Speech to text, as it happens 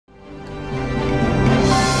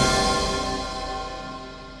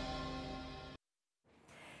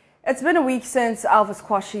It's been a week since Elvis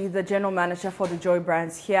Kwashie, the general manager for the Joy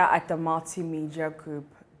brands here at the Multimedia Group,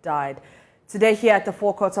 died. Today here at the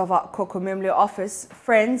forecourt of our Kokomimle office,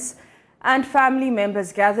 friends and family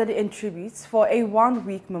members gathered in tributes for a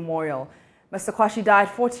one-week memorial. Mr. Kwashie died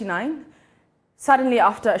 49, suddenly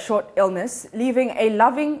after a short illness, leaving a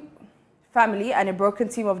loving family and a broken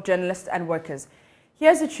team of journalists and workers.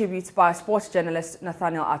 Here's a tribute by sports journalist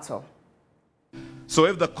Nathaniel Atto. So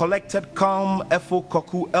if the collected, calm Efo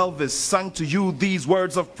Koku Elvis sang to you these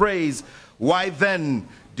words of praise, why then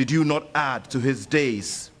did you not add to his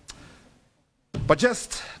days? But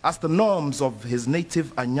just as the norms of his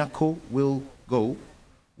native Anyako will go,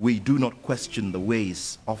 we do not question the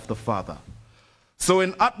ways of the Father. So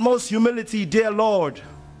in utmost humility, dear Lord,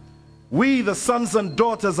 we the sons and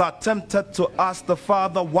daughters are tempted to ask the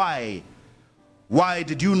Father why. Why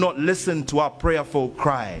did you not listen to our prayerful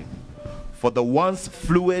cry? For the once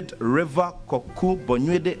fluid river Koku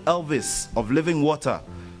Bonywede Elvis of living water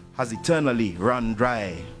has eternally run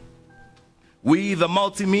dry. We, the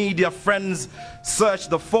multimedia friends, search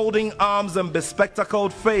the folding arms and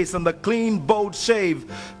bespectacled face and the clean, bold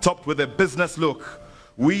shave topped with a business look.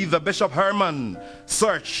 We, the Bishop Herman,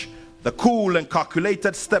 search the cool and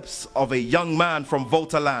calculated steps of a young man from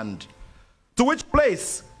Voltaland. To which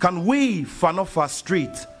place can we, Fanofa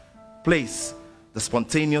Street, place the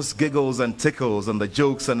spontaneous giggles and tickles and the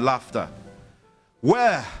jokes and laughter?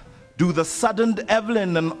 Where do the saddened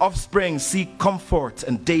Evelyn and offspring seek comfort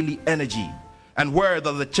and daily energy? And where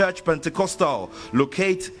does the Church Pentecostal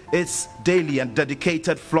locate its daily and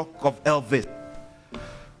dedicated flock of Elvis?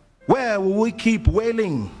 Where will we keep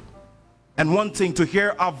wailing and wanting to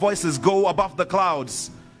hear our voices go above the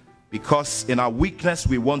clouds? Because in our weakness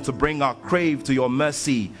we want to bring our crave to your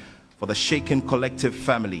mercy for the shaken collective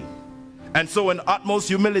family. And so in utmost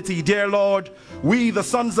humility, dear Lord, we the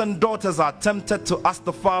sons and daughters are tempted to ask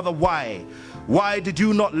the Father why. Why did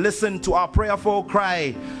you not listen to our prayerful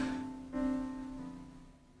cry?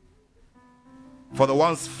 For the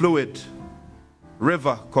once fluid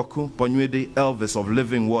river Koku Bonywede Elvis of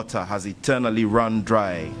living water has eternally run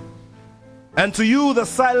dry. And to you, the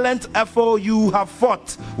silent Efo, you have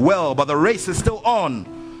fought well, but the race is still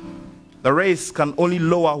on. The race can only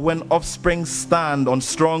lower when offspring stand on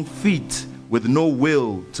strong feet with no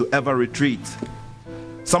will to ever retreat.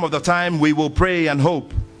 Some of the time we will pray and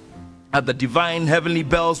hope that the divine heavenly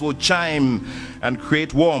bells will chime and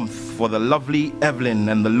create warmth for the lovely Evelyn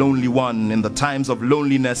and the lonely one in the times of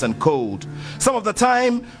loneliness and cold. Some of the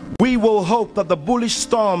time we will hope that the bullish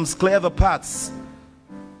storms clear the paths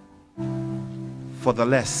for the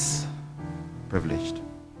less privileged.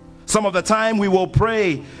 Some of the time we will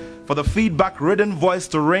pray for the feedback-ridden voice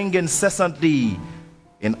to ring incessantly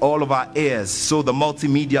in all of our ears so the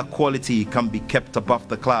multimedia quality can be kept above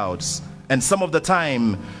the clouds. And some of the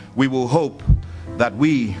time we will hope that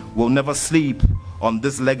we will never sleep on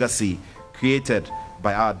this legacy created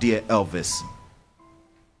by our dear Elvis.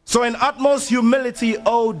 So in utmost humility,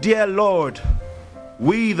 oh dear Lord,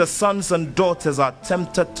 we the sons and daughters are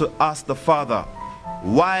tempted to ask the Father,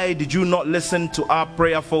 why did you not listen to our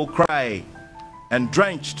prayerful cry? And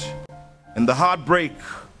drenched in the heartbreak,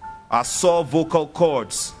 our sore vocal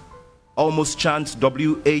cords almost chant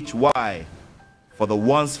WHY for the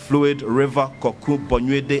once fluid river Koku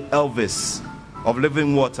Bonywede Elvis of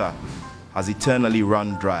living water has eternally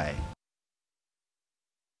run dry.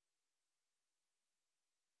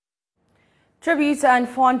 Tributes and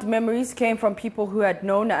fond memories came from people who had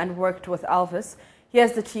known and worked with Elvis.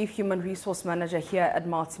 Here's the Chief Human Resource Manager here at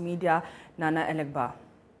Multimedia, Nana Elegba.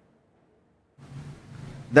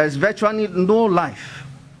 There is virtually no life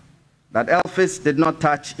that Elvis did not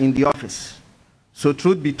touch in the office. So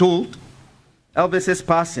truth be told, Elvis's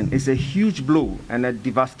passing is a huge blow and a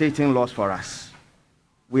devastating loss for us.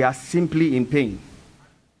 We are simply in pain.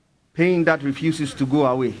 Pain that refuses to go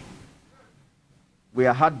away. We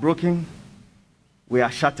are heartbroken. We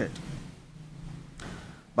are shattered.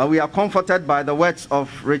 But we are comforted by the words of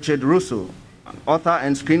Richard Russo, an author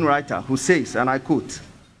and screenwriter, who says, and I quote,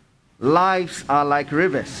 "Lives are like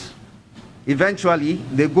rivers. Eventually,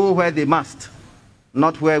 they go where they must,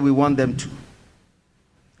 not where we want them to."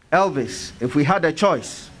 Elvis, if we had a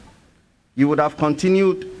choice, you would have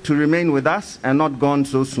continued to remain with us and not gone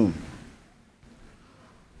so soon.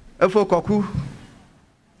 Efo Koku,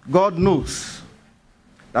 God knows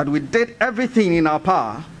that we did everything in our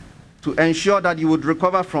power to ensure that you would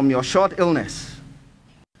recover from your short illness.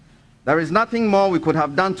 There is nothing more we could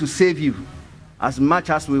have done to save you, as much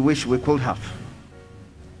as we wish we could have.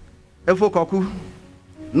 Efo Koku,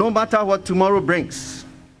 no matter what tomorrow brings,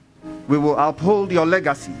 we will uphold your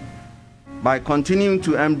legacy by continuing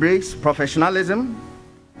to embrace professionalism,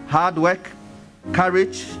 hard work,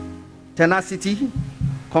 courage, tenacity,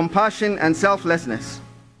 compassion, and selflessness,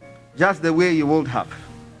 just the way you would have.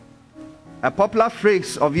 A popular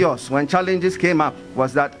phrase of yours when challenges came up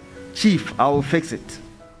was that, "Chief, I will fix it,"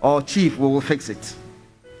 or "Chief, we will fix it."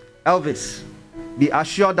 Elvis, be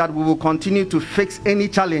assured that we will continue to fix any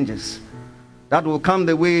challenges that will come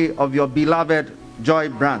the way of your beloved Joy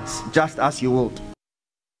Brands, just as you would.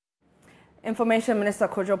 Information Minister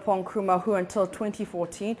Kojo Nkrumah, who until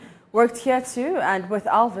 2014 worked here too, and with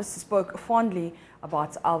Elvis, spoke fondly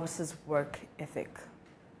about Elvis's work ethic.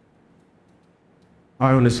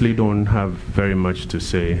 I honestly don't have very much to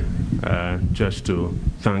say, just to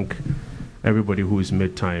thank everybody who has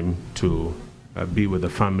made time to be with the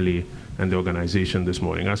family and the organization this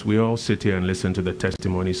morning. As we all sit here and listen to the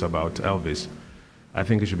testimonies about Elvis, I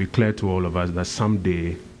think it should be clear to all of us that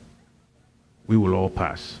someday we will all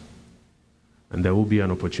pass. And there will be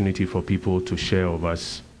an opportunity for people to share with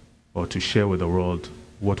us or to share with the world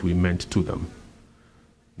what we meant to them.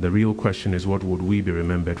 The real question is, what would we be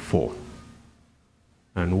remembered for?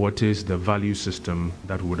 And what is the value system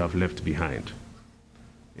that we would have left behind?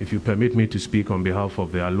 If you permit me to speak on behalf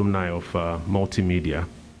of the alumni of multimedia,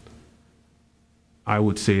 I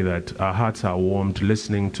would say that our hearts are warmed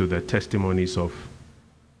listening to the testimonies of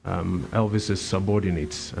Elvis's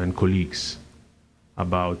subordinates and colleagues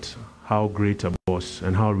about how great a boss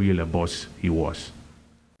and how real a boss he was.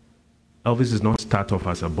 Elvis did not start off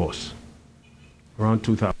as a boss. Around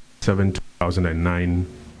 2007, 2009,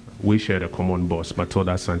 we shared a common boss,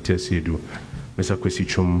 Matoda Santesiedu, Mr. Kwesi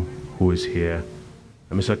Chum, who is here,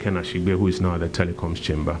 and Mr. Ken Ashigbe, who is now at the telecoms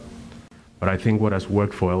chamber. But I think what has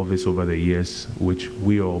worked for Elvis over the years, which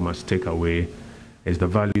we all must take away, is the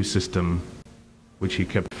value system which he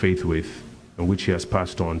kept faith with and which he has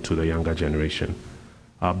passed on to the younger generation.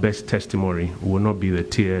 Our best testimony will not be the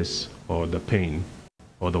tears or the pain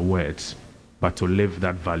or the words, but to live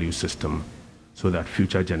that value system so that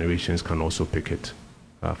future generations can also pick it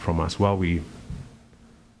from us. While we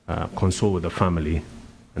console with the family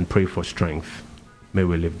and pray for strength, may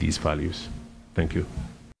we live these values. Thank you.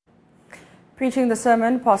 Preaching the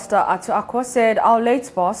sermon, Pastor Atu Akwa said our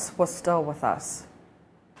late boss was still with us.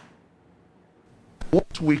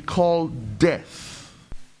 What we call death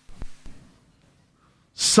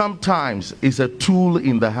sometimes is a tool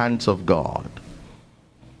in the hands of God.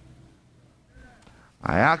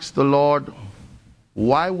 I asked the Lord,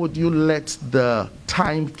 why would you let the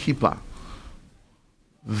timekeeper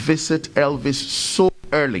visit Elvis so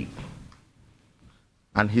early?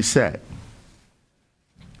 And he said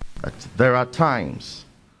that there are times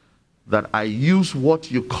that I use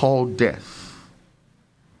what you call death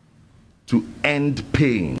to end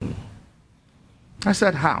pain. I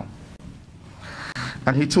said, how?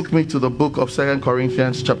 And he took me to the book of 2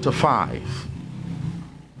 Corinthians chapter 5,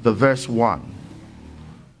 the verse 1,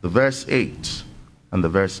 the verse 8, and the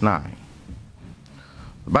verse 9.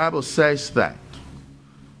 The Bible says that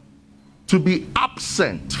to be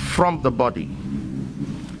absent from the body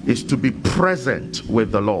is to be present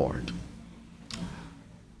with the Lord.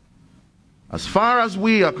 As far as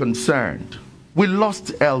we are concerned, we lost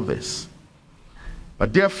Elvis.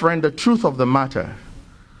 But dear friend, the truth of the matter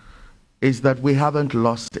is that we haven't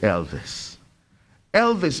lost Elvis.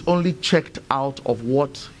 Elvis only checked out of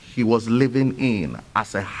what he was living in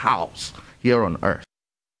as a house here on earth.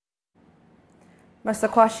 Mr.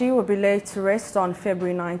 Kwashie will be laid to rest on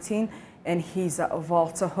February 19 in his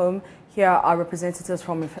Volta home. Here are representatives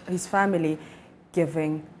from his family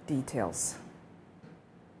giving details.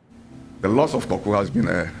 The loss of Koku has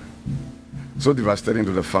been so devastating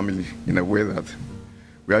to the family in a way that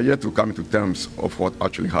we are yet to come to terms of what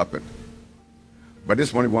actually happened. But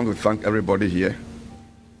this morning, we want to thank everybody here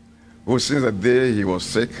who, since the day he was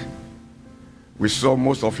sick, we saw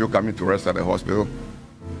most of you coming to rest at the hospital.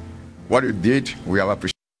 What you did, we have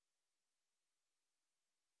appreciated.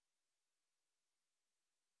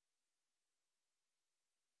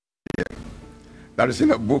 That is in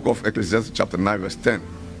the book of Ecclesiastes chapter 9 verse 10.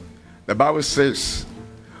 The Bible says,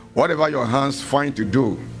 whatever your hands find to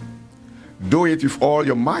do, do it with all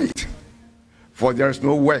your might, for there is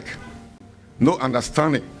no work, no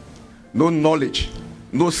understanding, no knowledge,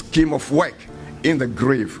 no scheme of work in the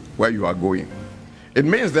grave where you are going. It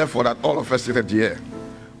means therefore that all of us seated here,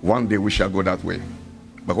 one day we shall go that way.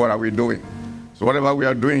 But what are we doing? So whatever we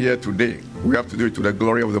are doing here today, we have to do it to the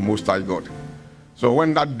glory of the Most High God. So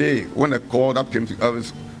when that day, when the call that came to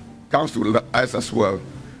Elvis comes to us as well,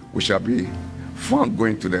 we shall be found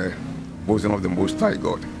going to the bosom of the Most High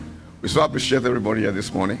God. We so appreciate everybody here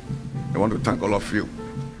this morning. I want to thank all of you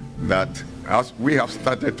that as we have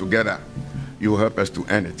started together, you will help us to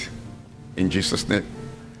end it. In Jesus' name.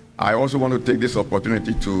 I also want to take this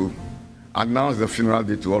opportunity to announce the funeral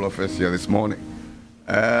date to all of us here this morning.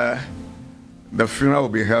 The funeral will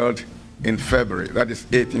be held in February, that is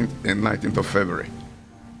 18th and 19th of February.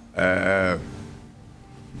 But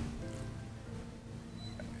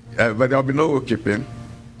there will be no keeping.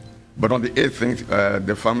 But on the 18th,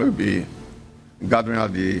 the family will be gathering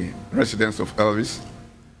at the residence of Elvis.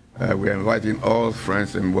 We are inviting all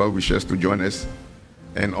friends and well-wishers to join us.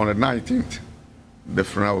 And on the 19th, the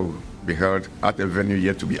funeral will be held at a venue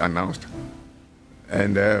yet to be announced.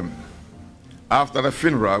 And after the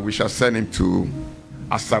funeral, we shall send him to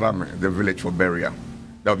Asarame, the village, for burial.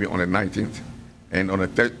 That will be on the 19th. And on the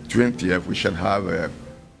 20th, we shall have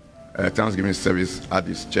a Thanksgiving service at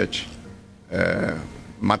this church,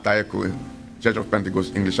 Matayeko, Church of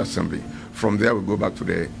Pentecost English Assembly. From there, we'll go back to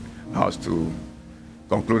the house to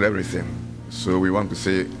conclude everything. So we want to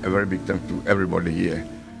say a very big thank you to everybody here.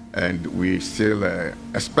 And we still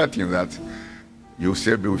expecting that you'll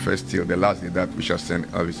still be with us till the last day that we shall send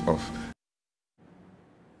Elvis off.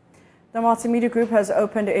 The Multimedia Group has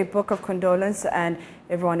opened a book of condolence, and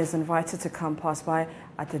everyone is invited to come pass by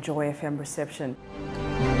at the Joy FM reception.